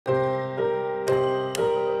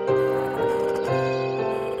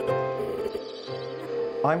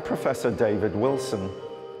I'm Professor David Wilson.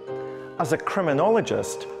 As a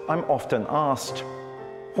criminologist, I'm often asked,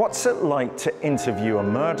 what's it like to interview a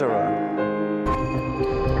murderer?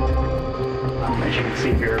 As you can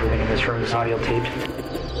see here, everything in this room is audio taped.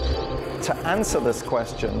 To answer this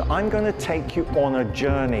question, I'm going to take you on a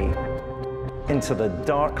journey into the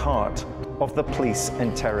dark heart of the police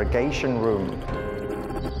interrogation room.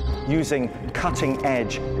 Using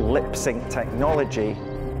cutting-edge lip-sync technology,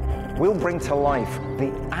 we'll bring to life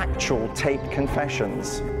the actual taped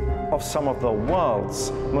confessions of some of the world's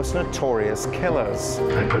most notorious killers.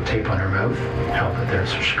 I put tape on her mouth, held it there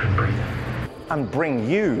so she couldn't breathe. And bring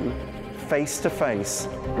you face to face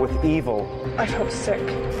with evil. I felt sick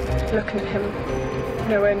looking at him,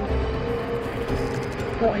 knowing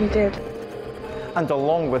what he did. And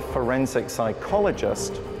along with forensic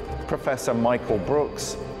psychologist Professor Michael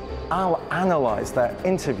Brooks, I'll analyze their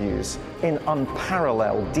interviews in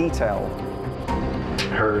unparalleled detail.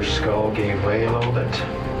 Her skull gave way a little bit.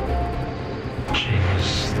 She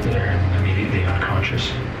was there and immediately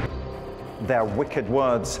unconscious. Their wicked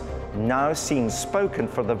words, now seen spoken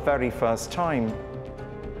for the very first time,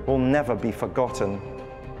 will never be forgotten.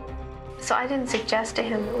 So I didn't suggest to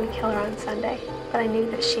him that we kill her on Sunday, but I knew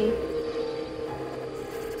that she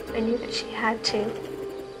had to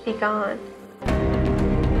be gone.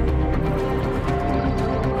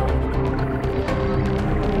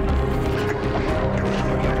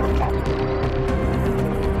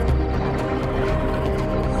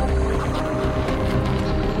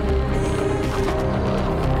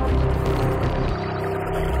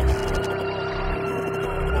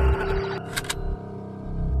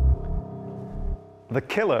 The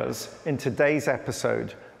killers in today's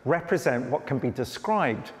episode represent what can be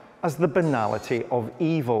described as the banality of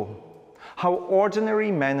evil. How ordinary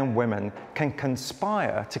men and women can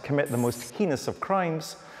conspire to commit the most heinous of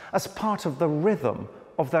crimes as part of the rhythm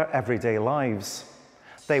of their everyday lives.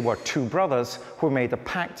 They were two brothers who made a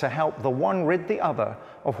pact to help the one rid the other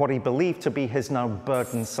of what he believed to be his now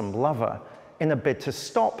burdensome lover, in a bid to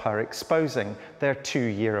stop her exposing their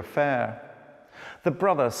 2-year affair. The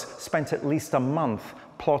brothers spent at least a month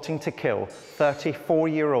plotting to kill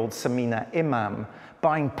 34-year-old Samina Imam,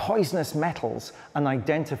 buying poisonous metals and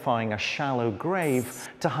identifying a shallow grave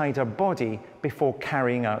to hide her body before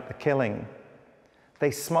carrying out the killing.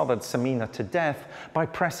 They smothered Samina to death by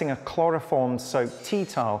pressing a chloroform-soaked tea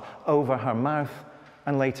towel over her mouth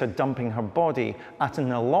and later dumping her body at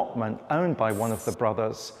an allotment owned by one of the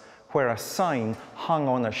brothers, where a sign hung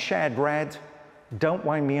on a shed read, "Don't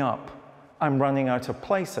wind me up. I'm running out of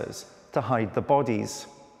places to hide the bodies."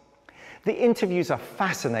 The interviews are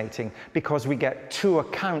fascinating because we get two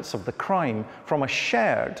accounts of the crime from a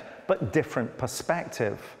shared but different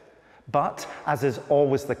perspective. But, as is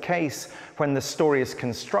always the case when the story is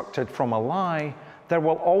constructed from a lie, there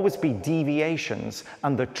will always be deviations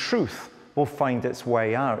and the truth will find its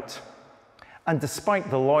way out. And despite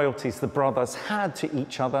the loyalties the brothers had to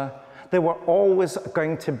each other, there were always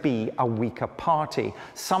going to be a weaker party,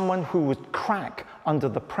 someone who would crack under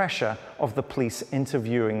the pressure of the police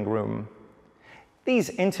interviewing room. These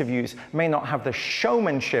interviews may not have the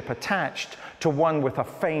showmanship attached to one with a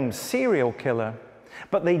famed serial killer,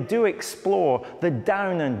 but they do explore the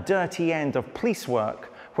down and dirty end of police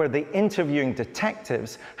work, where the interviewing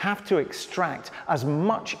detectives have to extract as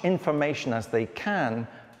much information as they can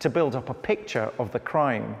to build up a picture of the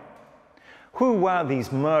crime. Who were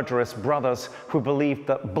these murderous brothers who believed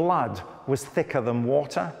that blood was thicker than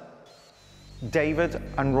water? David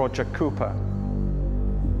and Roger Cooper.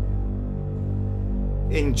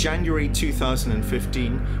 In January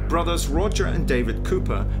 2015, brothers Roger and David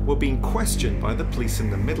Cooper were being questioned by the police in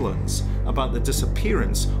the Midlands about the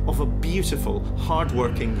disappearance of a beautiful,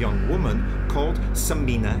 hard-working young woman called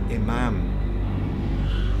Samina Imam.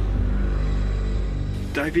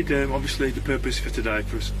 David, obviously the purpose for today,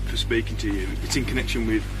 for speaking to you, it's in connection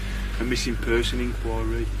with a missing person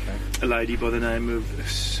inquiry. Okay. A lady by the name of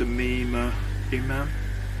Samina Imam.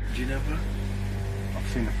 Do you know her?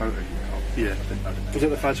 I've seen the photo. Yeah. Is that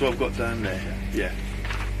the photo I've got down there? Yeah.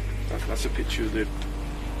 That's a picture of the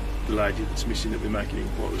lady that's missing that we're making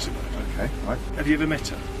inquiries about. Okay, right. Have you ever met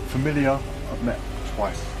her? Familiar, I've met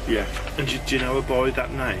twice. Yeah. And do you know her by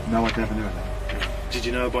that name? No, I never knew her name. Did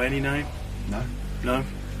you know her by any name? No. No?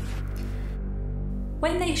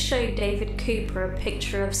 When they showed David Cooper a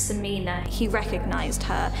picture of Samina, he recognised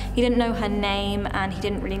her. He didn't know her name and he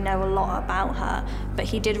didn't really know a lot about her, but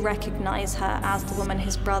he did recognise her as the woman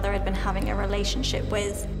his brother had been having a relationship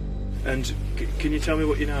with. And can you tell me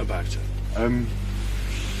what you know about her?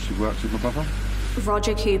 She works with my brother.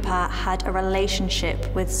 Roger Cooper had a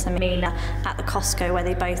relationship with Samina at the Costco where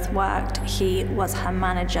they both worked. He was her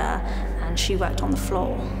manager and she worked on the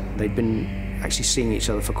floor. They'd been actually seeing each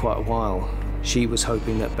other for quite a while. She was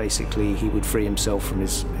hoping that basically he would free himself from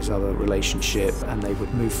his other relationship and they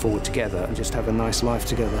would move forward together and just have a nice life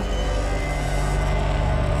together.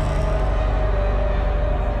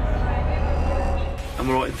 Am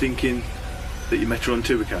I right in thinking that you met her on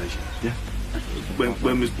 2 occasions? Yeah.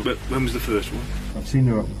 When was the first one? I've seen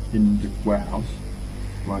her in the warehouse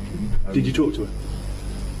working. Did you talk to her?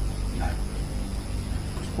 No.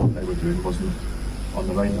 Because what they were doing wasn't on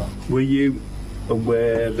the radar. Were you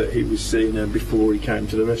aware that he was seeing her before he came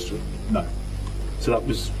to the restaurant? No. So that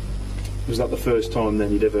was that the first time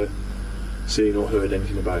then you'd ever seen or heard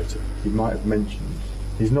anything about her? He might have mentioned.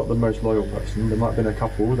 He's not the most loyal person. There might have been a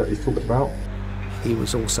couple that he's talked about. He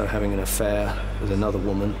was also having an affair with another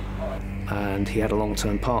woman and he had a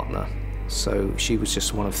long-term partner, so she was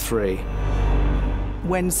just one of 3.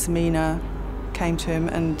 When Samina came to him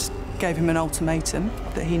and gave him an ultimatum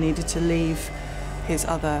that he needed to leave his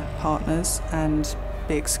other partners and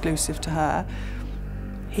be exclusive to her,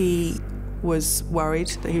 he was worried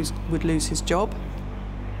that he would lose his job.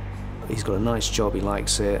 He's got a nice job, he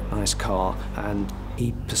likes it, nice car, and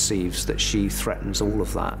he perceives that she threatens all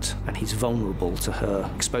of that, and he's vulnerable to her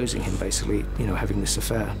exposing him, basically, you know, having this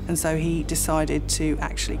affair. And so he decided to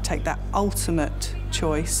actually take that ultimate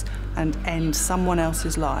choice and end someone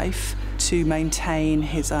else's life to maintain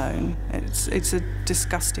his own. It's a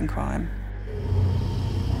disgusting crime.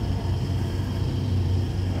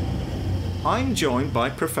 I'm joined by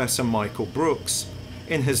Professor Michael Brooks.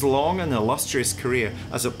 In his long and illustrious career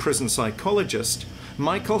as a prison psychologist,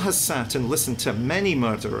 Michael has sat and listened to many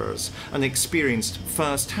murderers and experienced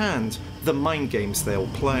firsthand the mind games they'll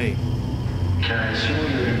play. Can I assume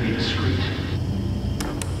you're going to be discreet?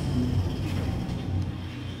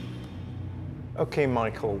 Okay,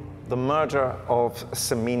 Michael, the murder of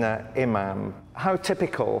Samina Imam. How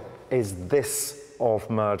typical is this of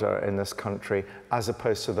murder in this country as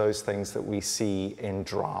opposed to those things that we see in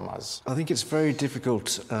dramas? I think it's very difficult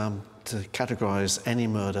to categorise any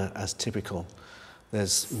murder as typical.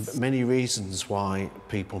 There's many reasons why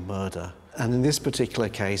people murder. And in this particular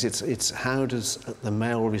case, it's how does the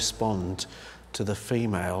male respond to the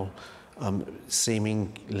female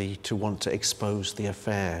seemingly to want to expose the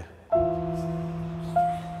affair.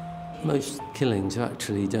 Most killings are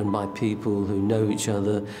actually done by people who know each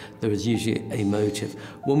other. There is usually a motive.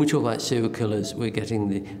 When we talk about serial killers, we're getting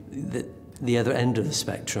the other end of the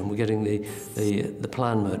spectrum. We're getting the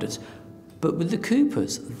planned murders. But with the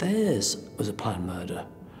Coopers, theirs was a planned murder.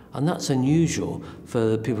 And that's unusual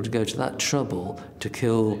for people to go to that trouble to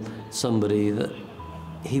kill somebody that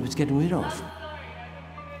he was getting rid of.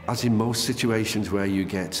 As in most situations where you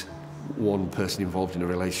get one person involved in a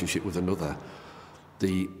relationship with another,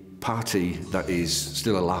 the party that is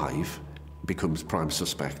still alive becomes prime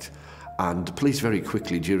suspect. And the police very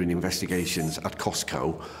quickly, during investigations at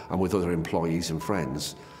Costco and with other employees and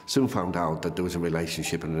friends, soon found out that there was a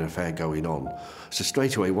relationship and an affair going on. So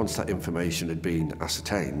straight away, once that information had been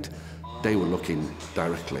ascertained, they were looking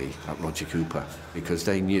directly at Roger Cooper because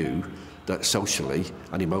they knew that socially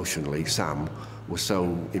and emotionally Sam was so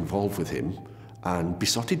involved with him and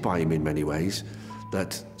besotted by him in many ways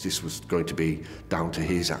that this was going to be down to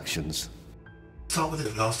his actions. Start with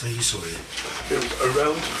the last day you saw it. It was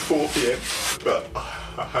around 4 p.m, but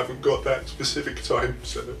I haven't got that specific time,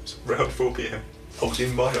 so it's around 4 p.m. I was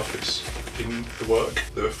in my office, in the work.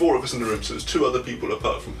 There were 4 of us in the room, so there's 2 other people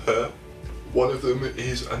apart from her. One of them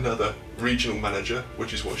is another regional manager,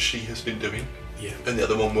 which is what she has been doing. Yeah. And the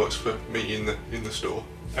other one works for me in the store.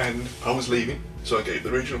 And I was leaving, so I gave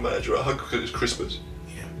the regional manager a hug because it's Christmas.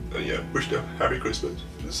 And yeah, wished her Happy Christmas.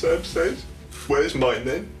 Sam says, "Where's mine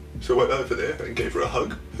then?" So I went over there and gave her a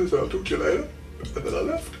hug. And so I'll talk to you later. And then I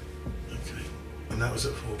left. Okay. And that was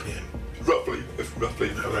at 4 p.m? Roughly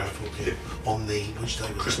around 4 p.m. On the, which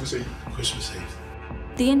day was Christmas Eve. Christmas Eve.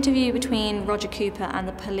 The interview between Roger Cooper and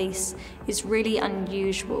the police is really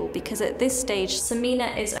unusual because at this stage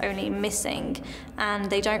Samina is only missing and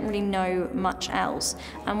they don't really know much else.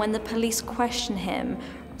 And when the police question him,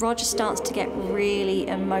 Roger starts to get really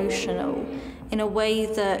emotional in a way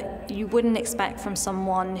that you wouldn't expect from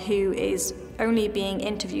someone who is only being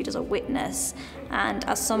interviewed as a witness and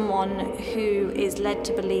as someone who is led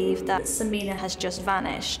to believe that Samina has just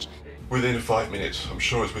vanished. Within 5 minutes, I'm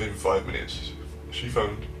sure it's within 5 minutes, she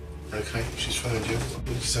phoned. Okay, she's phoned you. What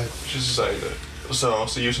did you say? She's saying that, so I'll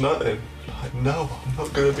see you tonight then. Like, no, I'm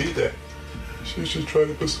not going to be there. She's just trying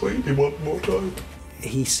to persuade me one more time.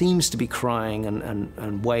 he seems to be crying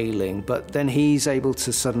and wailing, but then he's able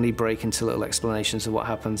to suddenly break into little explanations of what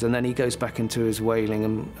happens, and then he goes back into his wailing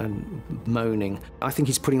and moaning. I think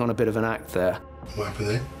he's putting on a bit of an act there. What happened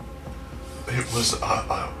then? It was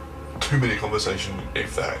a 2-minute conversation,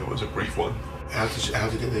 if that. It was a brief one. How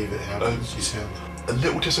did it leave it? How did she sound? A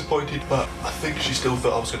little disappointed, but I think she still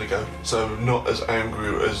thought I was going to go. So not as angry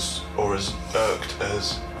or as irked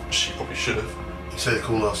as she probably should have. You said the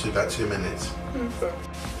call lasted about 2 minutes.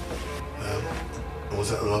 Was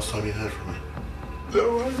that the last time you heard from her?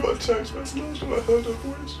 No, I got a text message last time I heard her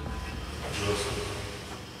voice.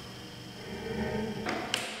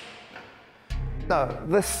 Now,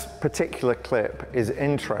 this particular clip is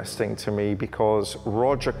interesting to me because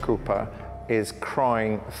Roger Cooper is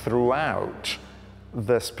crying throughout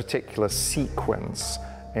this particular sequence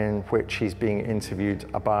in which he's being interviewed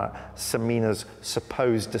about Samina's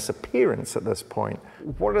supposed disappearance at this point.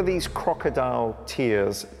 What are these crocodile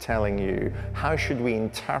tears telling you? How should we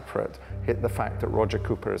interpret the fact that Roger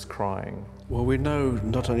Cooper is crying? Well, we know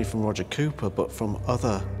not only from Roger Cooper, but from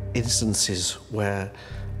other instances where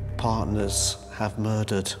partners have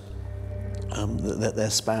murdered their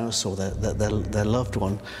spouse or their loved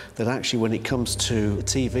one, that actually when it comes to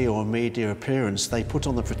TV or media appearance, they put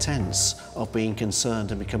on the pretense of being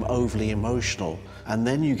concerned and become overly emotional. And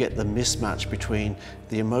then you get the mismatch between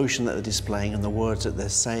the emotion that they're displaying and the words that they're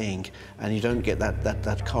saying, and you don't get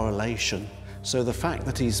that correlation. So the fact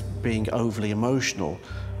that he's being overly emotional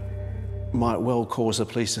might well cause the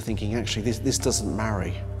police to thinking, actually, this doesn't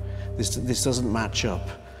marry. This doesn't match up,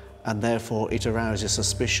 and therefore it arouses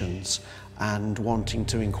suspicions and wanting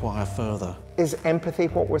to inquire further. Is empathy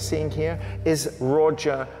what we're seeing here? Is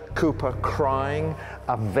Roger Cooper crying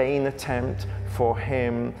a vain attempt for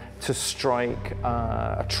him to strike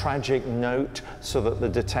a tragic note so that the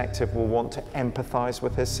detective will want to empathize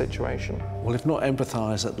with his situation? Well, if not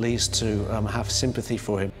empathize, at least to have sympathy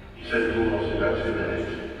for him.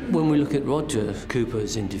 When we look at Roger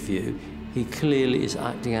Cooper's interview, he clearly is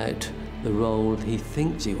acting out the role he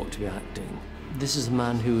thinks he ought to be acting. This is a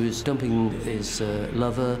man who is dumping his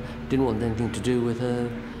lover, didn't want anything to do with her,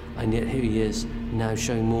 and yet here he is now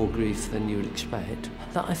showing more grief than you would expect.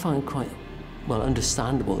 That I find quite, well,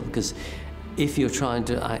 understandable, because if you're trying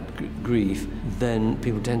to act grief, then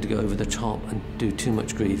people tend to go over the top and do too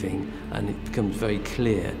much grieving, and it becomes very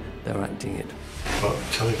clear they're acting it. Well,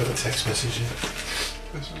 tell me about the text message.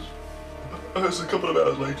 It's a couple of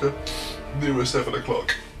hours later, near 7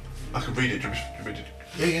 o'clock. I can read it. Do you read it?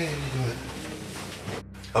 Yeah, go ahead.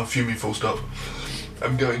 I'm fuming, full stop.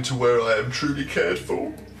 I'm going to where I am truly cared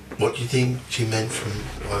for. What do you think she meant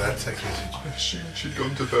by that text message? She'd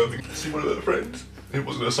gone to Birmingham to see one of her friends. It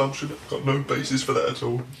was an assumption. I've got no basis for that at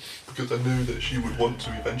all. Because I knew that she would want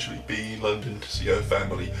to eventually be in London to see her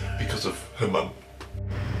family because of her mum.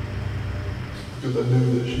 Because I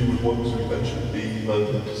knew that she would want to eventually be in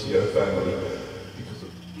London to see her family because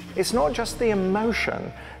of... It's not just the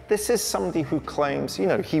emotion. This is somebody who claims, you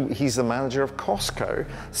know, he's the manager of Costco.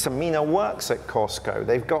 Samina works at Costco.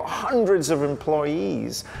 They've got hundreds of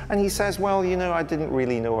employees. And he says, well, you know, I didn't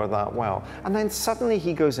really know her that well. And then suddenly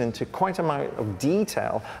he goes into quite an amount of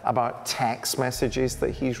detail about text messages that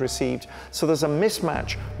he's received. So there's a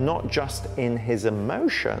mismatch, not just in his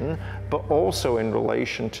emotion, but also in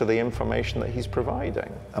relation to the information that he's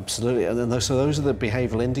providing. Absolutely. And so those are the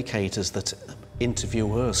behavioural indicators that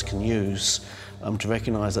interviewers can use to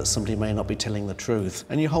recognise that somebody may not be telling the truth.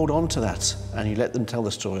 And you hold on to that and you let them tell the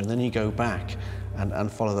story, and then you go back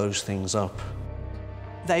and follow those things up.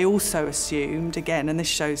 They also assumed, again, and this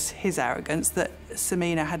shows his arrogance, that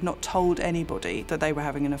Samina had not told anybody that they were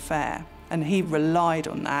having an affair. And he relied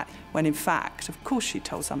on that when, in fact, of course, she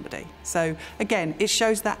told somebody. So, again, it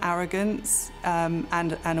shows that arrogance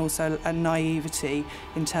and also a naivety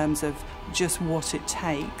in terms of just what it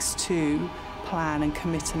takes to plan and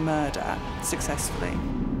commit a murder successfully.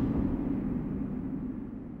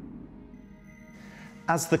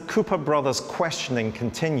 As the Cooper brothers' questioning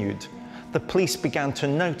continued, the police began to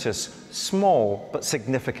notice small but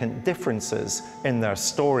significant differences in their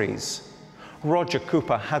stories. Roger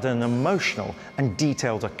Cooper had an emotional and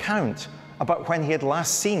detailed account about when he had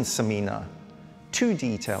last seen Samina. Too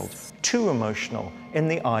detailed, too emotional in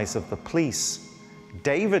the eyes of the police.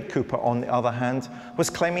 David Cooper, on the other hand, was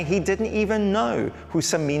claiming he didn't even know who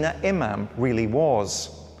Samina Imam really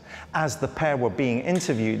was. As the pair were being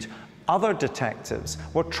interviewed, other detectives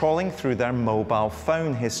were trawling through their mobile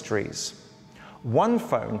phone histories. One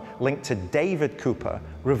phone linked to David Cooper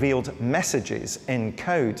revealed messages in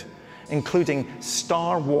code, including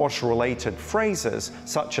Star Wars-related phrases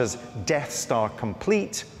such as Death Star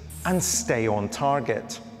complete and stay on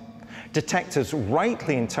target. Detectives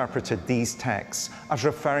rightly interpreted these texts as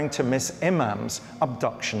referring to Miss Imam's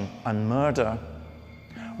abduction and murder.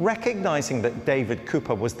 Recognizing that David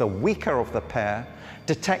Cooper was the weaker of the pair,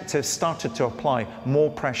 detectives started to apply more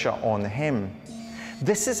pressure on him.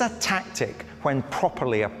 This is a tactic, when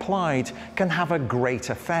properly applied, can have a great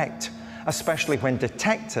effect, especially when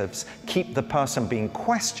detectives keep the person being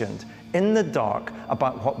questioned in the dark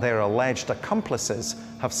about what their alleged accomplices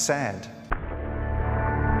have said.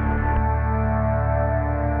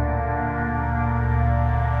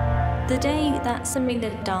 The day that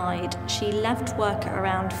Samina died, she left work at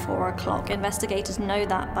around 4 o'clock. Investigators know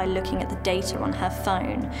that by looking at the data on her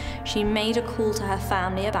phone. She made a call to her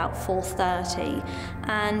family about 4:30,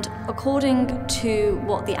 and according to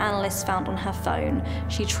what the analysts found on her phone,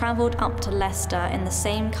 she travelled up to Leicester in the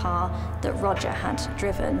same car that Roger had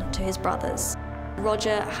driven to his brother's.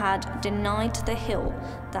 Roger had denied to the hill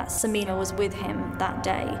that Samina was with him that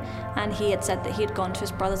day, and he had said that he had gone to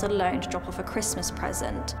his brother's alone to drop off a Christmas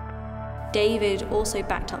present. David also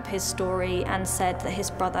backed up his story and said that his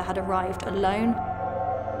brother had arrived alone.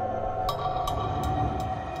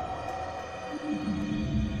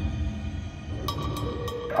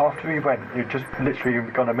 After he went, he'd just literally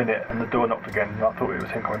gone a minute and the door knocked again, and I thought it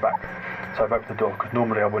was him coming back. So I've opened the door, because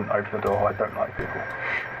normally I wouldn't open the door, I don't like people.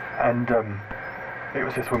 And it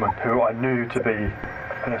was this woman who I knew to be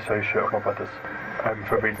an associate of my brother's.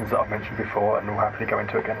 For reasons that I've mentioned before, and we'll happily go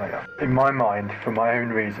into again later. In my mind, for my own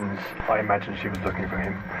reasons, I imagined she was looking for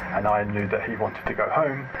him, and I knew that he wanted to go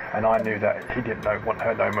home, and I knew that he didn't want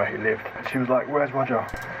her knowing where he lived. And she was like, "Where's Roger?"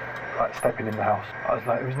 Like, stepping in the house. I was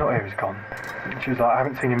like, "He's not here, he's gone." And she was like, "I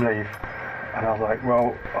haven't seen him leave." And I was like,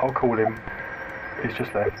 "Well, I'll call him. He's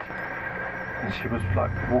just left." And she was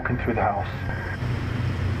like walking through the house,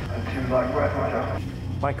 and she was like, "Where's Roger?"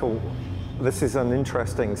 Michael, this is an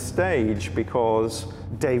interesting stage because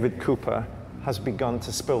David Cooper has begun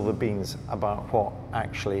to spill the beans about what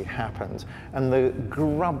actually happened. And the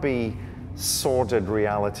grubby, sordid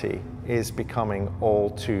reality is becoming all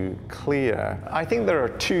too clear. I think there are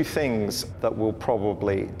two things that we'll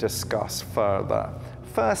probably discuss further.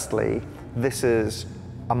 Firstly, this is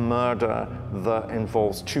a murder that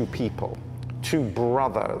involves two people, two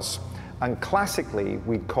brothers. And classically,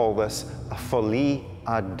 we'd call this a folie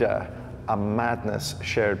à deux, a madness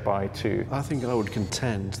shared by two. I think I would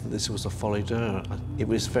contend that this was a folie à deux. It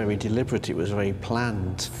was very deliberate, it was very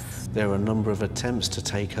planned. There were a number of attempts to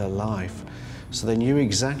take her life. So they knew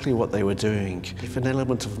exactly what they were doing. If an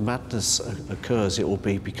element of madness occurs, it will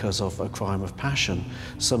be because of a crime of passion,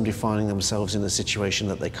 somebody finding themselves in a situation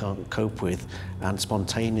that they can't cope with and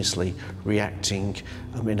spontaneously reacting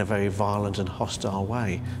in a very violent and hostile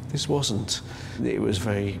way. This wasn't. It was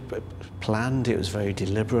very planned, it was very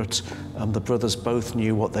deliberate. The brothers both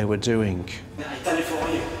knew what they were doing.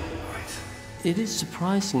 It is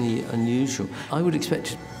surprisingly unusual. I would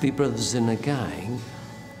expect it to be brothers in a gang,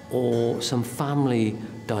 or some family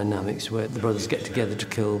dynamics where the brothers get together to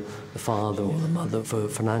kill the father or the mother for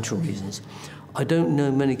financial reasons. I don't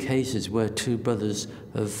know many cases where two brothers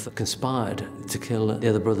have conspired to kill the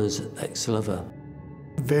other brother's ex-lover.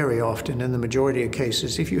 Very often, in the majority of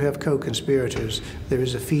cases, if you have co-conspirators, there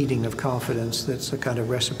is a feeding of confidence that's a kind of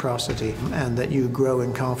reciprocity, and that you grow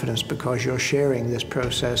in confidence because you're sharing this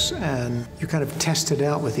process and you kind of test it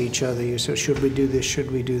out with each other. You say, should we do this,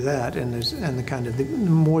 should we do that? And the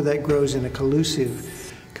more that grows in a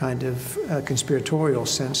collusive kind of conspiratorial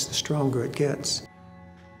sense, the stronger it gets.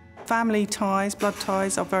 Family ties, blood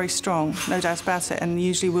ties are very strong, no doubt about it, and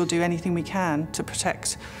usually we'll do anything we can to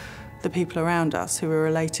protect the people around us who we're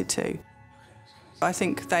related to. I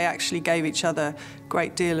think they actually gave each other a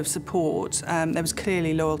great deal of support. There was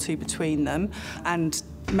clearly loyalty between them, and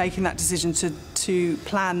making that decision to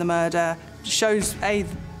plan the murder shows, A,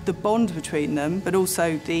 the bond between them, but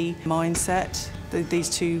also the mindset that these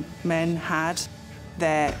two men had,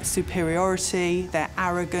 their superiority, their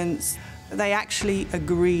arrogance. They actually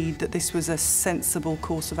agreed that this was a sensible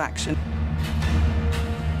course of action.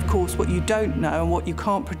 Of course, what you don't know and what you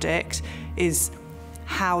can't predict is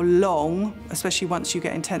how long, especially once you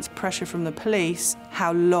get intense pressure from the police,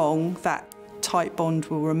 how long that tight bond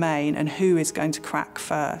will remain and who is going to crack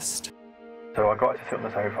first. So I got her to sit on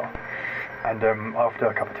the sofa, and after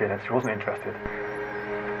a cup of tea, and she wasn't interested.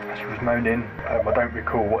 She was moaning. I don't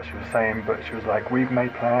recall what she was saying, but she was like, "We've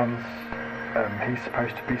made plans. He's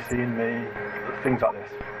supposed to be seeing me," things like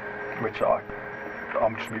this, which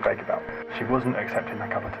I'm just really vague about. She wasn't accepting that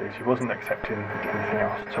cup of tea. She wasn't accepting anything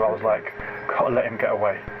else. So I was like, gotta let him get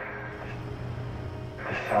away.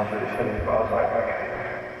 This sounds really silly, but I was like,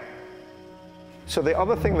 okay. So the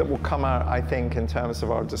other thing that will come out, I think, in terms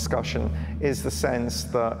of our discussion is the sense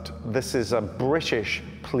that this is a British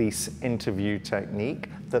police interview technique,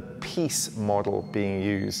 the peace model being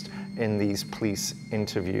used in these police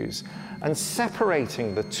interviews. And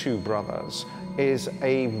separating the two brothers is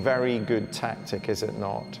a very good tactic, is it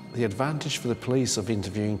not? The advantage for the police of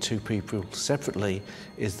interviewing two people separately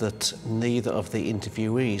is that neither of the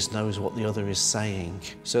interviewees knows what the other is saying.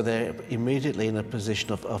 So they're immediately in a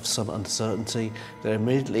position of some uncertainty. They're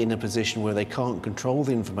immediately in a position where they can't control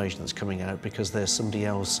the information that's coming out because there's somebody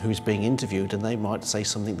else who's being interviewed and they might say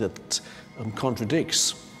something that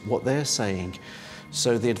contradicts what they're saying.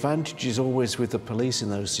 So the advantage is always with the police in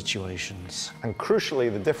those situations. And crucially,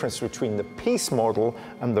 the difference between the peace model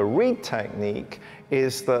and the Reed technique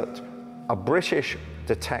is that a British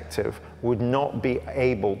detective would not be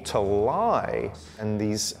able to lie in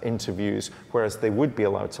these interviews, whereas they would be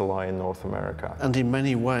allowed to lie in North America. And in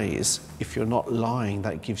many ways, if you're not lying,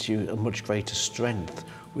 that gives you a much greater strength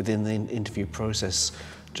within the interview process.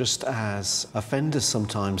 Just as offenders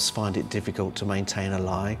sometimes find it difficult to maintain a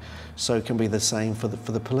lie, so it can be the same for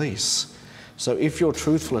the police. So if you're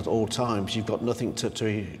truthful at all times, you've got nothing to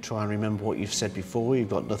try and remember what you've said before, you've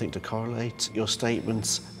got nothing to correlate your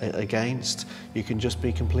statements against, you can just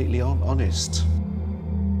be completely honest.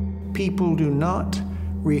 People do not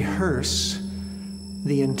rehearse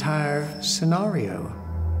the entire scenario.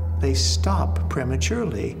 They stop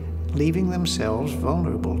prematurely, leaving themselves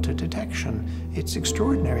vulnerable to detection. It's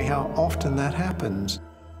extraordinary how often that happens.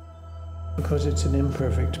 Because it's an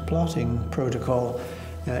imperfect plotting protocol,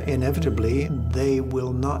 inevitably they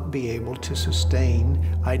will not be able to sustain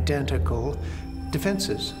identical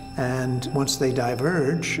defenses. And once they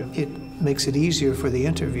diverge, it makes it easier for the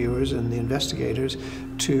interviewers and the investigators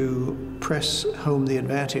to press home the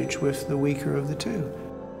advantage with the weaker of the two.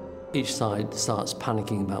 Each side starts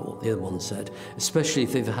panicking about what the other one said, especially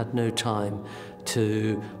if they've had no time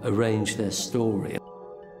to arrange their story.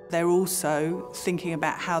 They're also thinking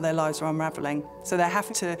about how their lives are unravelling. So they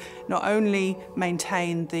have to not only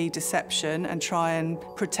maintain the deception and try and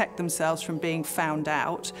protect themselves from being found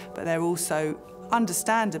out, but they're also,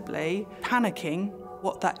 understandably, panicking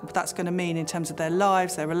what that's going to mean in terms of their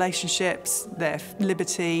lives, their relationships, their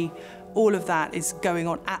liberty. All of that is going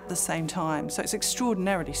on at the same time, so it's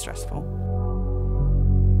extraordinarily stressful.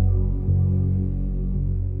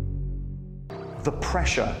 The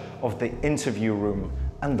pressure of the interview room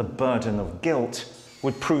and the burden of guilt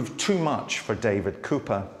would prove too much for David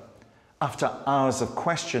Cooper. After hours of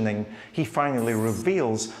questioning, he finally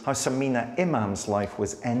reveals how Samina Imam's life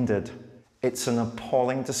was ended. It's an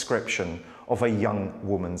appalling description of a young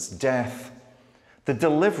woman's death. The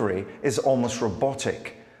delivery is almost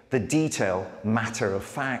robotic. The detail, matter of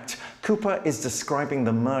fact. Cooper is describing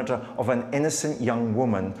the murder of an innocent young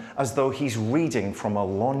woman as though he's reading from a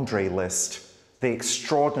laundry list. The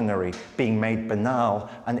extraordinary being made banal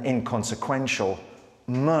and inconsequential.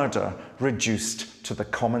 Murder reduced to the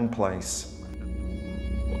commonplace.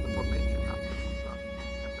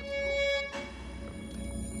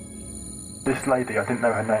 This lady, I didn't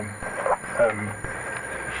know her name.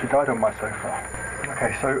 She died on my sofa.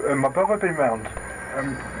 Okay, so my brother had been round.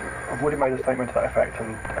 I've already made a statement to that effect,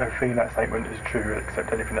 and everything in that statement is true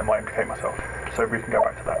except anything that might implicate myself. So we can go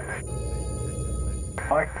back to that.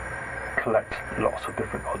 I collect lots of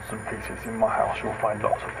different odds and pieces. In my house you'll find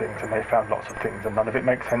lots of things, and they found lots of things, and none of it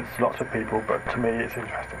makes sense to lots of people, but to me it's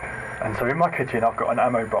interesting. And so in my kitchen I've got an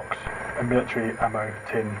ammo box, a military ammo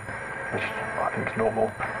tin, which I think is normal,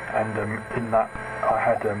 and in that I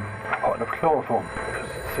had a bottle of chloroform. Because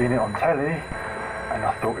seen it on telly, and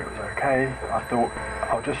I thought it was okay. I thought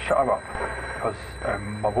I'll just shut her up, because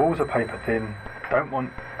my walls are paper thin, don't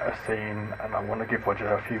want a scene, and I want to give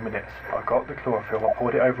Roger a few minutes. I got the chlorophyll, I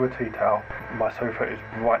poured it over a tea towel. My sofa is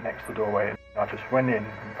right next to the doorway. I just went in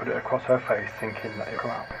and put it across her face, thinking that it would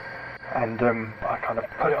come out. And I kind of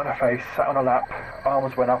put it on her face, sat on her lap,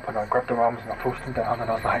 arms went up, and I grabbed her arms and I forced them down,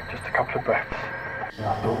 and I was like, just a couple of breaths. And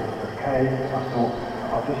I thought, okay, I thought,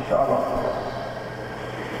 I'll just shut her up.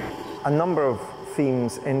 A number of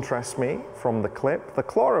themes interest me from the clip. The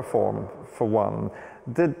chloroform, for one.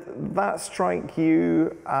 Did that strike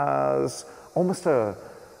you as almost a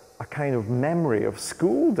kind of memory of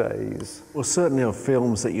school days? Well, certainly of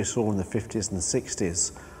films that you saw in the 50s and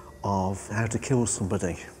 60s of how to kill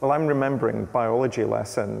somebody. Well, I'm remembering biology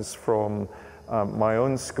lessons from my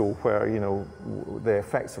own school where, you know, the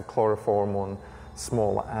effects of chloroform on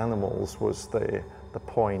small animals was the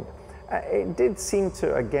point. It did seem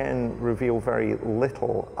to, again, reveal very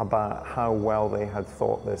little about how well they had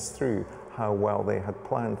thought this through. how well they had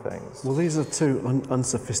planned things. Well, these are two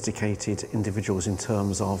unsophisticated individuals in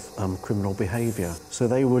terms of criminal behaviour. So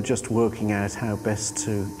they were just working out how best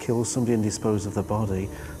to kill somebody and dispose of the body,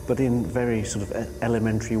 but in very sort of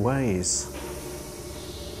elementary ways.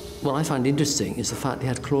 What I find interesting is the fact they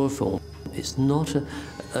had chloroform. It's not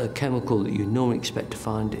a chemical that you normally expect to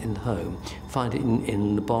find in the home. You find it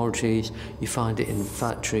in laboratories, you find it in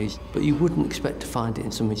factories, but you wouldn't expect to find it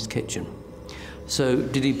in somebody's kitchen. So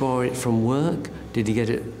did he borrow it from work? Did he get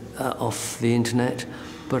it off the internet?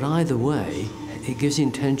 But either way, it gives the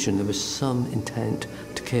intention there was some intent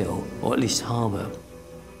to kill, or at least harm her.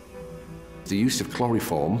 The use of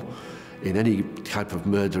chloroform in any type of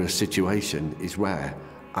murderous situation is rare,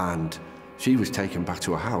 and she was taken back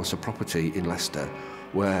to a house, a property in Leicester,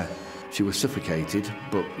 where she was suffocated,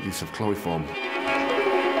 but use of chloroform.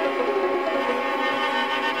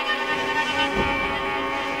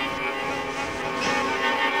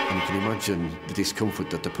 And you can imagine the discomfort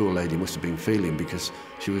that the poor lady must have been feeling, because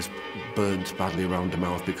she was burnt badly around the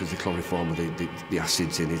mouth because the chloroform, the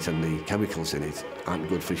acids in it and the chemicals in it aren't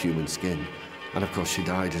good for human skin. And of course she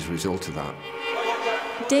died as a result of that.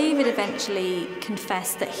 David eventually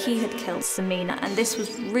confessed that he had killed Samina, and this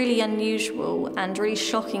was really unusual and really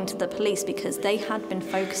shocking to the police because they had been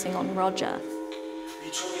focusing on Roger.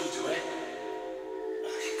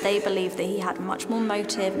 They believed that he had much more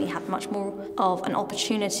motive and he had much more of an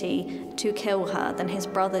opportunity to kill her than his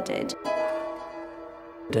brother did.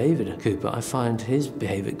 David Cooper, I find his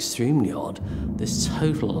behaviour extremely odd. This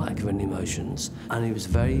total lack of any emotions. And he was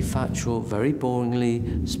very factual, very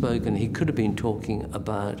boringly spoken. He could have been talking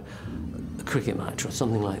about a cricket match or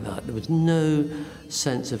something like that. There was no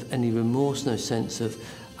sense of any remorse, no sense of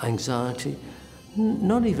anxiety,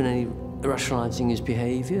 not even any rationalising his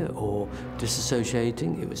behaviour or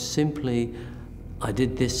disassociating. It was simply, I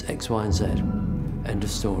did this, X, Y, and Z. End of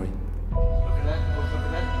story.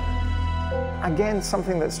 Again,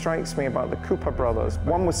 something that strikes me about the Cooper brothers,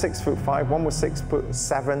 one was 6'5", one was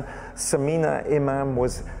 6'7". Samina Imam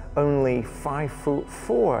was only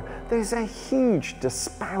 5'4". There's a huge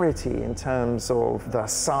disparity in terms of their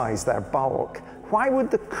size, their bulk. Why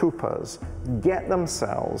would the Coopers get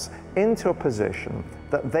themselves into a position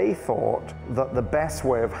that they thought that the best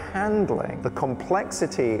way of handling the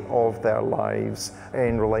complexity of their lives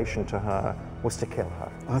in relation to her was to kill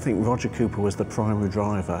her? I think Roger Cooper was the primary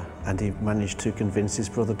driver, and he managed to convince his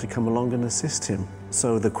brother to come along and assist him.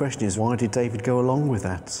 So the question is, why did David go along with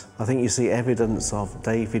that? I think you see evidence of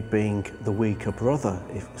David being the weaker brother,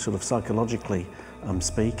 if sort of psychologically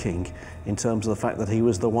speaking, in terms of the fact that he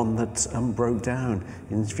was the one that broke down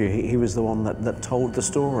in the interview. He was the one that told the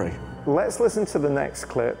story. Let's listen to the next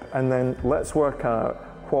clip and then let's work out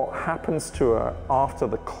what happens to her after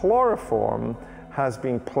the chloroform has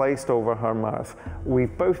been placed over her mouth.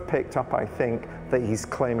 We've both picked up, I think, that he's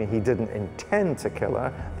claiming he didn't intend to kill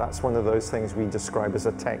her. That's one of those things we describe as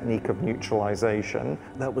a technique of neutralization.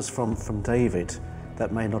 That was from David.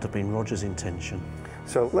 That may not have been Roger's intention.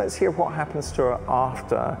 So let's hear what happens to her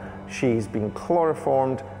after she's been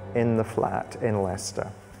chloroformed in the flat in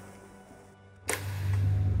Leicester.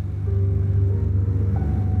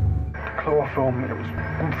 Chloroform, it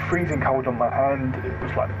was freezing cold on my hand, it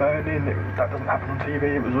was like burning, that doesn't happen on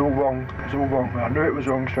TV, it was all wrong, I knew it was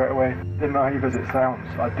wrong straight away. As naive as it sounds,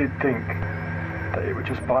 I did think that it would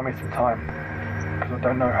just buy me some time, because I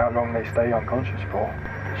don't know how long they stay unconscious for.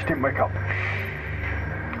 She didn't wake up.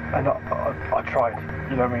 And I tried,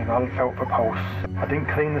 you know what I mean, I felt for pulse. I didn't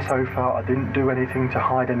clean the sofa, I didn't do anything to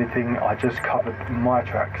hide anything, I just covered my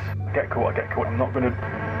tracks. I get caught, I'm not going to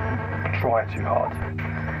try too hard.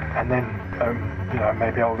 And then, you know,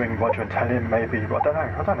 maybe I'll ring Roger and tell him, maybe, I don't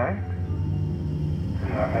know.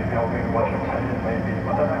 You know, maybe I'll ring Roger and tell him, maybe,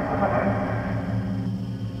 I don't know.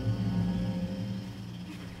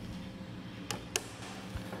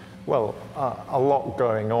 Well, a lot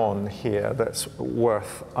going on here that's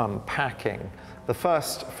worth unpacking. The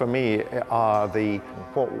first, for me, are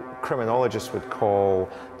what criminologists would call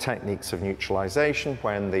techniques of neutralization,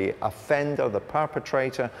 when the offender, the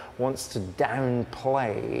perpetrator, wants to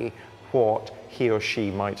downplay what he or she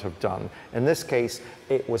might have done. In this case,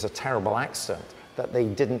 it was a terrible accident, that they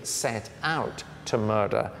didn't set out to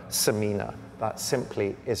murder Samina. That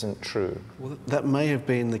simply isn't true. Well, that may have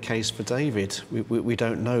been the case for David. We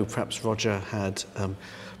don't know. Perhaps Roger had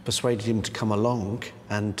persuaded him to come along,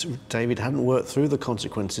 and David hadn't worked through the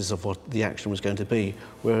consequences of what the action was going to be,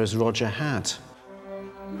 whereas Roger had.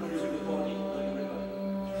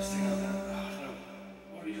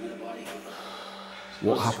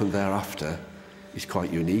 What happened thereafter is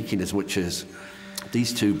quite unique, in as much as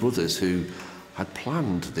these two brothers who had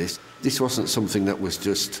planned this wasn't something that was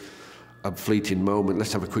just a fleeting moment,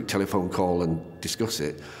 let's have a quick telephone call and discuss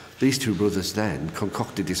it. These two brothers then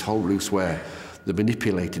concocted this whole ruse where they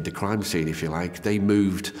manipulated the crime scene, if you like. They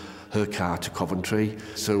moved her car to Coventry,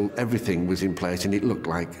 so everything was in place and it looked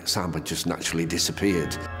like Sam had just naturally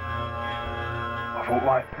disappeared. I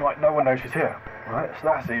thought, right, no one knows she's here, right, so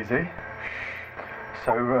that's easy.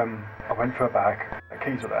 So I went for a bag, the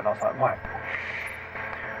keys were there, and I was like, right,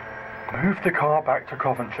 move the car back to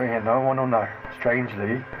Coventry and no one will know.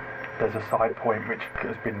 Strangely, there's a side point which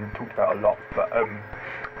has been talked about a lot, but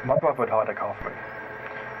my brother had hired a car for me.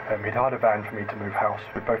 He'd hired a van for me to move house.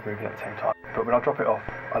 We both moved in at the same time. But when I drop it off,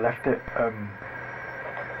 I left it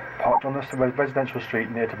parked on this residential street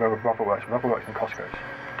near to where my brother works. My brother works in Costco's.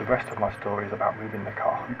 The rest of my story is about moving the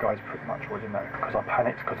car. You guys pretty much already know, because I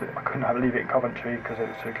panicked because I couldn't leave it in Coventry because it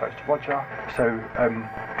was too close to Roger. So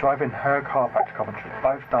driving her car back to Coventry.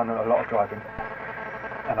 I've done a lot of driving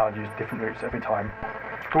and I'd used different routes every time.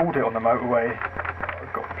 Stalled it on the motorway,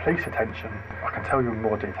 got police attention. I can tell you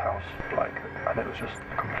more details, and it was just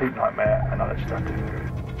a complete nightmare, and I just had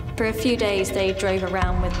to. For a few days they drove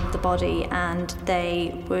around with the body, and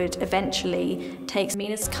they would eventually take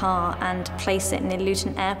Samina's car and place it near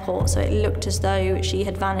Luton Airport, so it looked as though she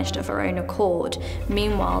had vanished of her own accord.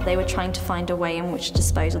 Meanwhile, they were trying to find a way in which to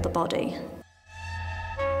dispose of the body.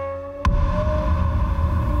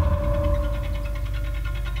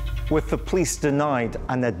 With the police denied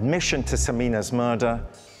an admission to Samina's murder,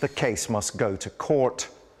 the case must go to court.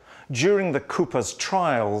 During the Coopers'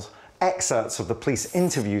 trials, excerpts of the police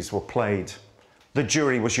interviews were played. The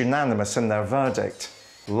jury was unanimous in their verdict: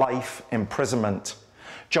 life imprisonment.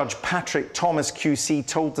 Judge Patrick Thomas QC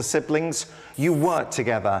told the siblings, "You worked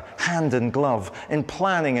together, hand in glove, in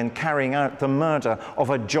planning and carrying out the murder of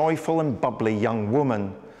a joyful and bubbly young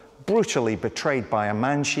woman, brutally betrayed by a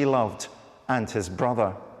man she loved and his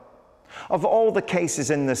brother." Of all the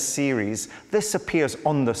cases in this series, this appears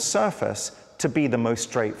on the surface to be the most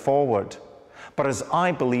straightforward. But as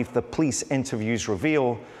I believe the police interviews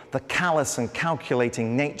reveal, the callous and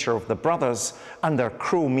calculating nature of the brothers and their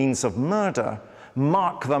cruel means of murder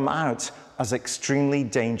mark them out as extremely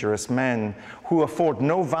dangerous men who afford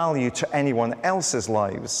no value to anyone else's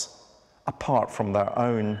lives apart from their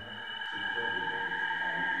own.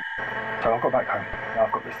 So I got back home, and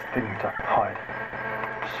I've got this thing to hide.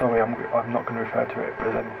 Sorry, I'm not going to refer to it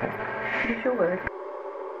as anything. You sure would?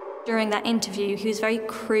 During that interview, he was very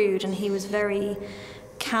crude and he was very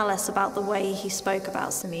callous about the way he spoke about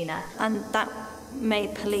Samina, and that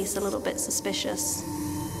made police a little bit suspicious.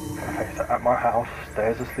 Okay, so at my house,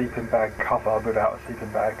 there's a sleeping bag cover without a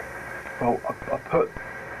sleeping bag. Well, I put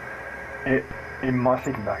it in my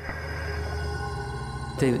sleeping bag.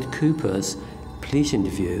 David Cooper's police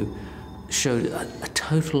interview showed a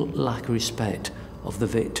total lack of respect of the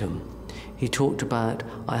victim. He talked about,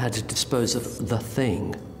 I had to dispose of the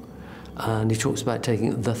thing, and he talks about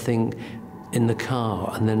taking the thing in the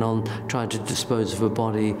car and then on trying to dispose of a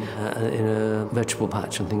body in a vegetable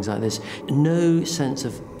patch and things like this. No sense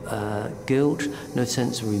of guilt, no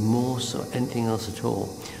sense of remorse or anything else at all.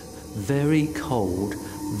 Very cold,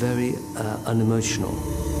 very unemotional.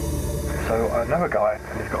 So I know a guy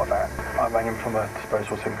and he's got a van. I rang him from a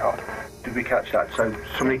disposable SIM card. Did we catch that? So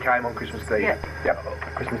somebody came on Christmas Eve? Yeah.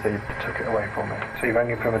 Christmas Eve took it away from me. So you rang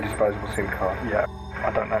him from a disposable SIM card? Yeah.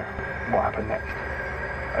 I don't know what happened next.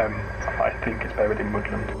 I think it's buried in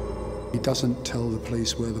woodland. He doesn't tell the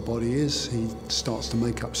police where the body is. He starts to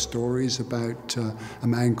make up stories about a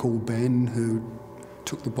man called Ben who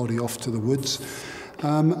took the body off to the woods.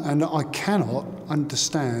 And I cannot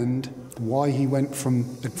understand why he went from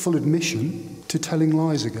a full admission to telling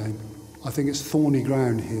lies again. I think it's thorny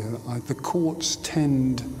ground here. The courts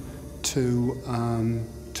tend to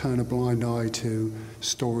turn a blind eye to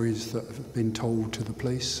stories that have been told to the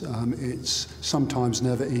police. It's sometimes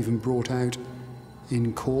never even brought out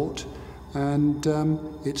in court, and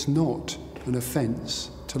it's not an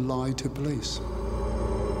offence to lie to police.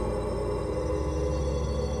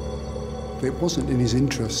 It wasn't in his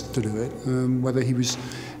interest to do it, whether he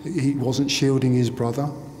wasn't shielding his brother.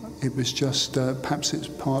 It was just, perhaps it's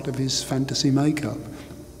part of his fantasy makeup.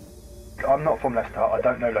 I'm not from Leicester, I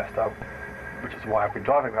don't know Leicester, which is why I've been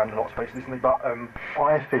driving around a lot of space recently, but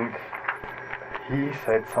I think he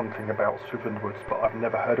said something about Swiveland Woods, but I've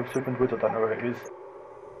never heard of Swiveland Woods, I don't know where it is.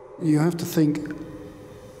 You have to think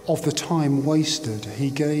of the time wasted.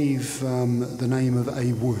 He gave the name of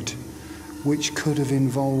a wood, which could have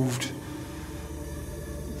involved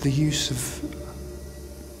the use of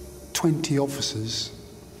 20 officers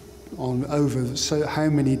on over so how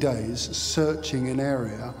many days searching an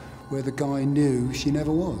area where the guy knew she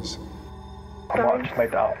never was. I might have just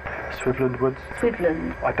made that up. Swiveland Woods.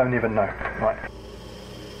 Swiveland. I don't even know. Right.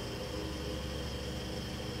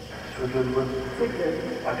 Swiveland Woods.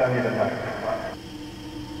 Swiveland. I don't even know. Right.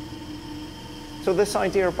 So this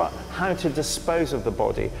idea about how to dispose of the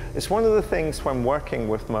body is one of the things when working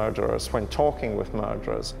with murderers, when talking with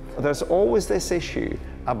murderers. There's always this issue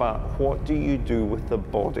about what do you do with the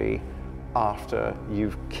body after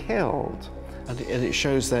you've killed. And it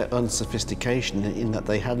shows their unsophistication in that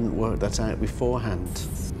they hadn't worked that out beforehand.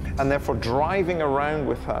 And therefore driving around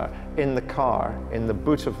with her in the car, in the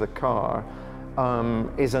boot of the car,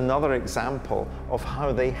 is another example of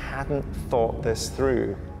how they hadn't thought this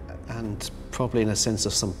through. And probably in a sense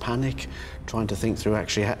of some panic, trying to think through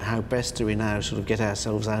actually how best do we now sort of get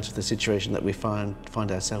ourselves out of the situation that we find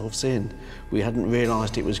ourselves in. We hadn't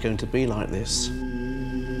realised it was going to be like this.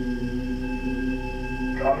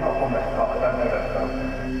 I'm not on this part, I don't know that stuff,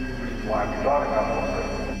 which is why I'm driving around the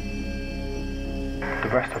hospital.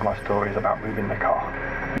 The rest of my story is about moving the car.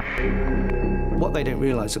 What they don't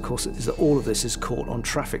realise, of course, is that all of this is caught on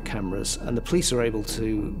traffic cameras, and the police are able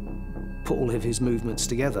to put all of his movements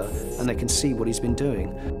together, and they can see what he's been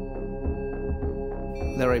doing.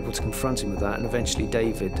 They're able to confront him with that, and eventually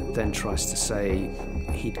David then tries to say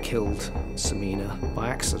he'd killed Samina by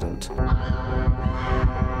accident,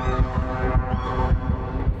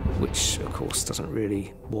 which, of course, doesn't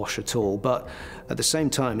really wash at all. But at the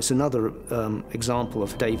same time, it's another example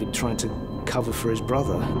of David trying to cover for his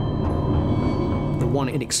brother. The one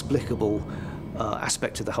inexplicable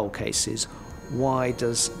aspect of the whole case is, why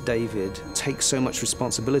does David take so much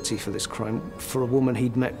responsibility for this crime for a woman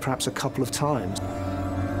he'd met perhaps a couple of times?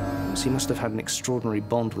 So he must have had an extraordinary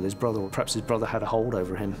bond with his brother, or perhaps his brother had a hold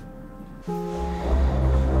over him.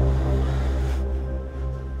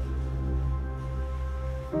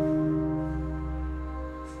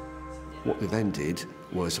 What they then did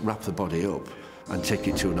was wrap the body up and take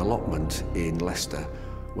it to an allotment in Leicester,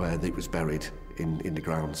 where it was buried in the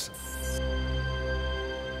grounds.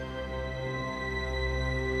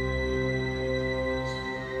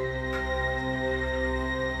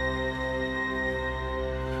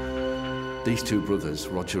 These two brothers,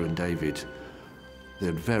 Roger and David, they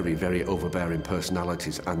had very, very overbearing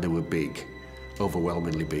personalities, and they were big,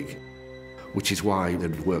 overwhelmingly big, which is why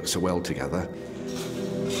they'd worked so well together.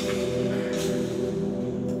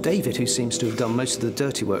 David, who seems to have done most of the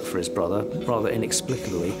dirty work for his brother, rather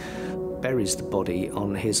inexplicably, buries the body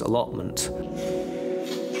on his allotment.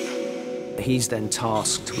 He's then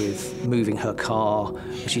tasked with moving her car,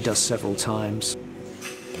 which he does several times.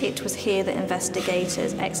 It was here that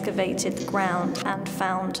investigators excavated the ground and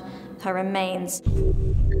found her remains.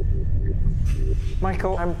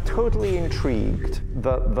 Michael, I'm totally intrigued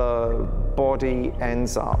that the body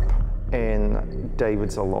ends up in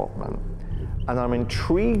David's allotment. And I'm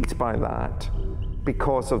intrigued by that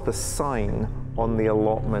because of the sign on the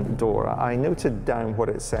allotment door. I noted down what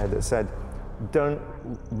it said. It said, "Don't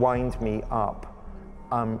wind me up.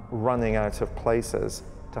 I'm running out of places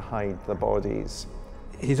to hide the bodies."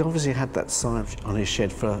 He'd obviously had that sign on his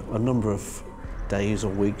shed for a number of days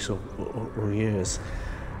or weeks or years.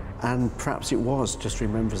 And perhaps it was just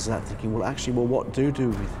remembers that, thinking, well, actually, well, what do we do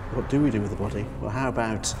with the body? Well, how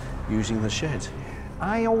about using the shed?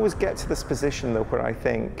 I always get to this position, though, where I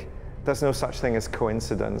think there's no such thing as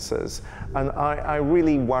coincidences. And I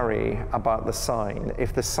really worry about the sign.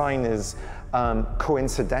 If the sign is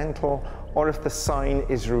coincidental, or if the sign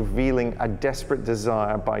is revealing a desperate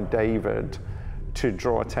desire by David to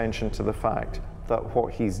draw attention to the fact that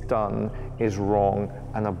what he's done is wrong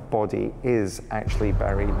and a body is actually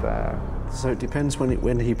buried there. So it depends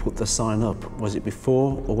when he put the sign up. Was it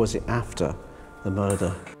before or was it after the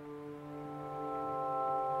murder?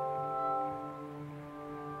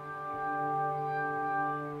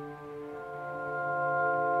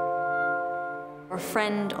 A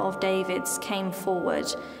friend of David's came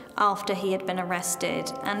forward after he had been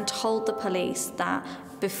arrested and told the police that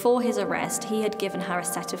before his arrest he had given her a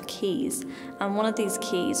set of keys, and one of these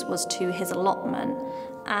keys was to his allotment.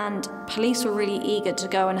 And police were really eager to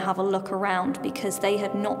go and have a look around because they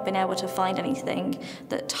had not been able to find anything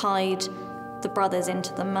that tied the brothers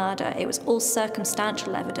into the murder. It was all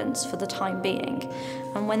circumstantial evidence for the time being.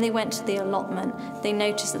 And when they went to the allotment, they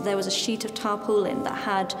noticed that there was a sheet of tarpaulin that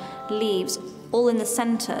had leaves all in the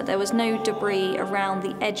centre. There was no debris around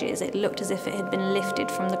the edges. It looked as if it had been lifted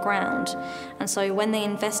from the ground. And so when they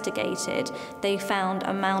investigated, they found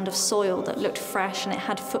a mound of soil that looked fresh and it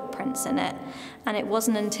had footprints in it. And it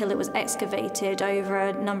wasn't until it was excavated over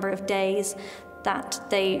a number of days that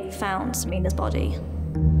they found Samina's body.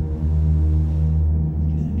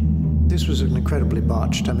 This was incredibly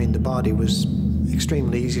botched. I mean, the body was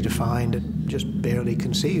extremely easy to find and just barely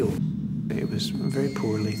concealed. It was very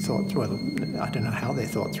poorly thought through. Well, I don't know how they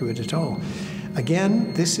thought through it at all.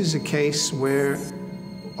 Again, this is a case where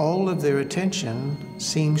all of their attention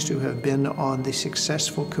seems to have been on the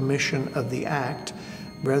successful commission of the act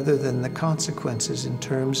rather than the consequences in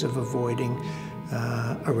terms of avoiding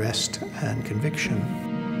arrest and conviction.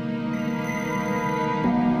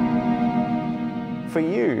 For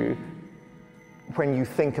you, when you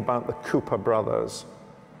think about the Cooper brothers,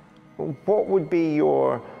 what would be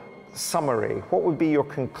your summary? What would be your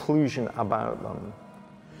conclusion about them?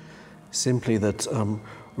 Simply that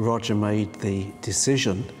Roger made the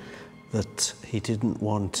decision that he didn't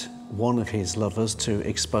want one of his lovers to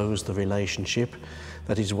expose the relationship,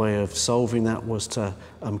 that his way of solving that was to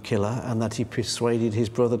kill her, and that he persuaded his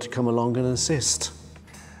brother to come along and assist.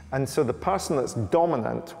 And so the person that's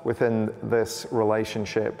dominant within this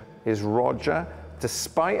relationship is Roger,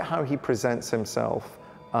 despite how he presents himself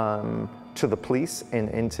to the police in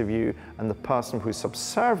interview, and the person who's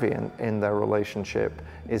subservient in their relationship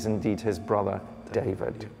is indeed his brother,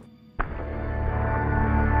 David.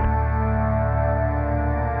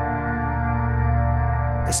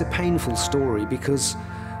 It's a painful story because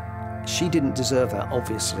she didn't deserve that,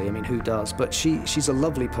 obviously. I mean, who does? But she's a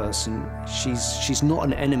lovely person. She's not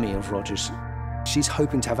an enemy of Roger's. She's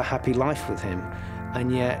hoping to have a happy life with him,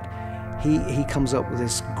 and yet he comes up with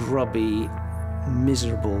this grubby,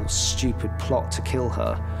 miserable, stupid plot to kill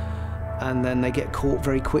her, and then they get caught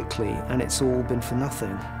very quickly, and it's all been for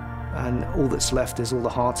nothing. And all that's left is all the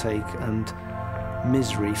heartache and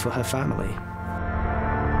misery for her family.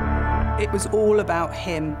 It was all about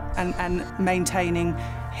him and maintaining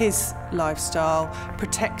his lifestyle,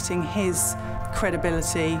 protecting his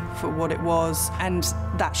credibility for what it was, and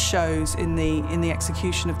that shows in the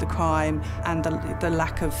execution of the crime and the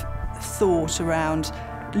lack of thought around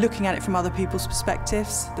looking at it from other people's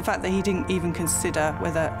perspectives. The fact that he didn't even consider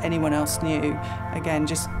whether anyone else knew, again,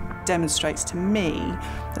 just demonstrates to me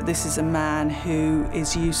that this is a man who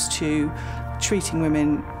is used to treating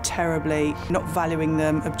women terribly, not valuing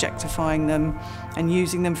them, objectifying them, and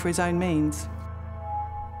using them for his own means.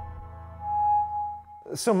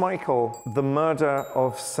 So, Michael, the murder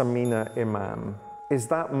of Samina Imam, is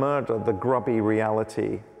that murder the grubby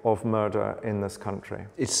reality of murder in this country?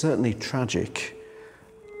 It's certainly tragic,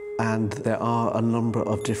 and there are a number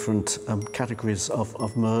of different categories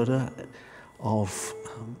of murder, of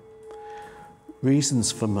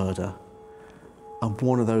reasons for murder, and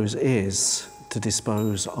one of those is to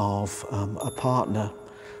dispose of a partner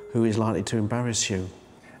who is likely to embarrass you.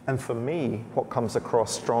 And for me, what comes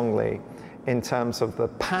across strongly in terms of the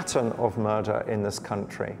pattern of murder in this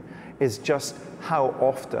country is just how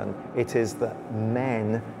often it is that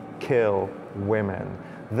men kill women.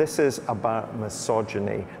 This is about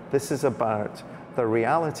misogyny. This is about the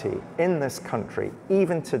reality in this country,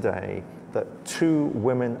 even today, that 2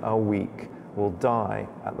 women a week will die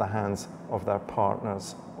at the hands of their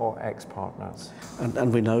partners or ex-partners.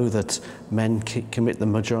 And we know that men commit the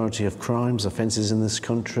majority of crimes, offences in this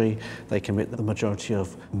country. They commit the majority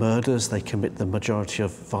of murders, they commit the majority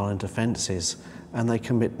of violent offences, and they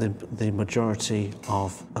commit the majority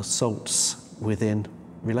of assaults within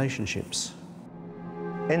relationships.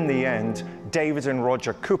 In the end, David and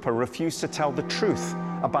Roger Cooper refused to tell the truth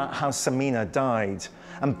about how Samina died,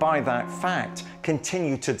 and by that fact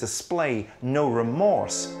continue to display no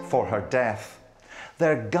remorse for her death.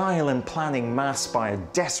 Their guile in planning masked by a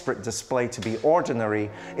desperate display to be ordinary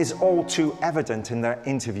is all too evident in their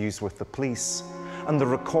interviews with the police, and the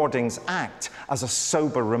recordings act as a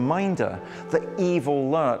sober reminder that evil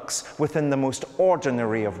lurks within the most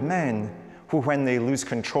ordinary of men, who, when they lose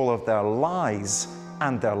control of their lies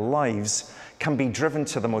and their lives, can be driven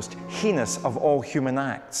to the most heinous of all human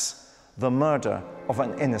acts, the murder of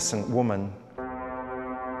an innocent woman.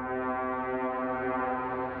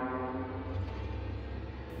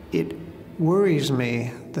 It worries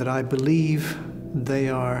me that I believe they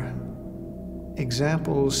are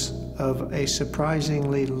examples of a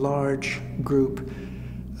surprisingly large group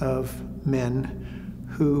of men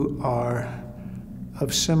who are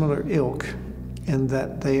of similar ilk in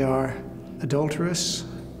that they are adulterous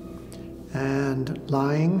and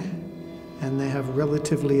lying, and they have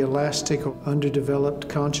relatively elastic or underdeveloped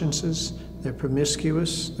consciences. They're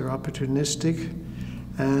promiscuous, they're opportunistic,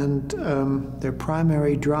 and their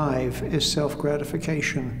primary drive is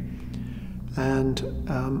self-gratification. And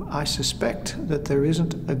I suspect that there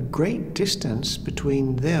isn't a great distance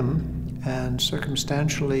between them and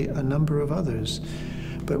circumstantially a number of others.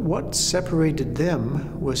 But what separated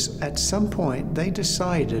them was, at some point, they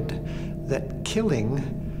decided that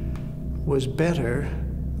killing was better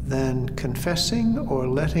than confessing or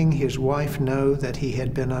letting his wife know that he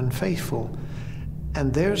had been unfaithful.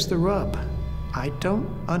 And there's the rub. I don't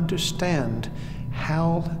understand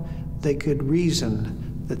how they could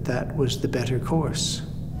reason that that was the better course.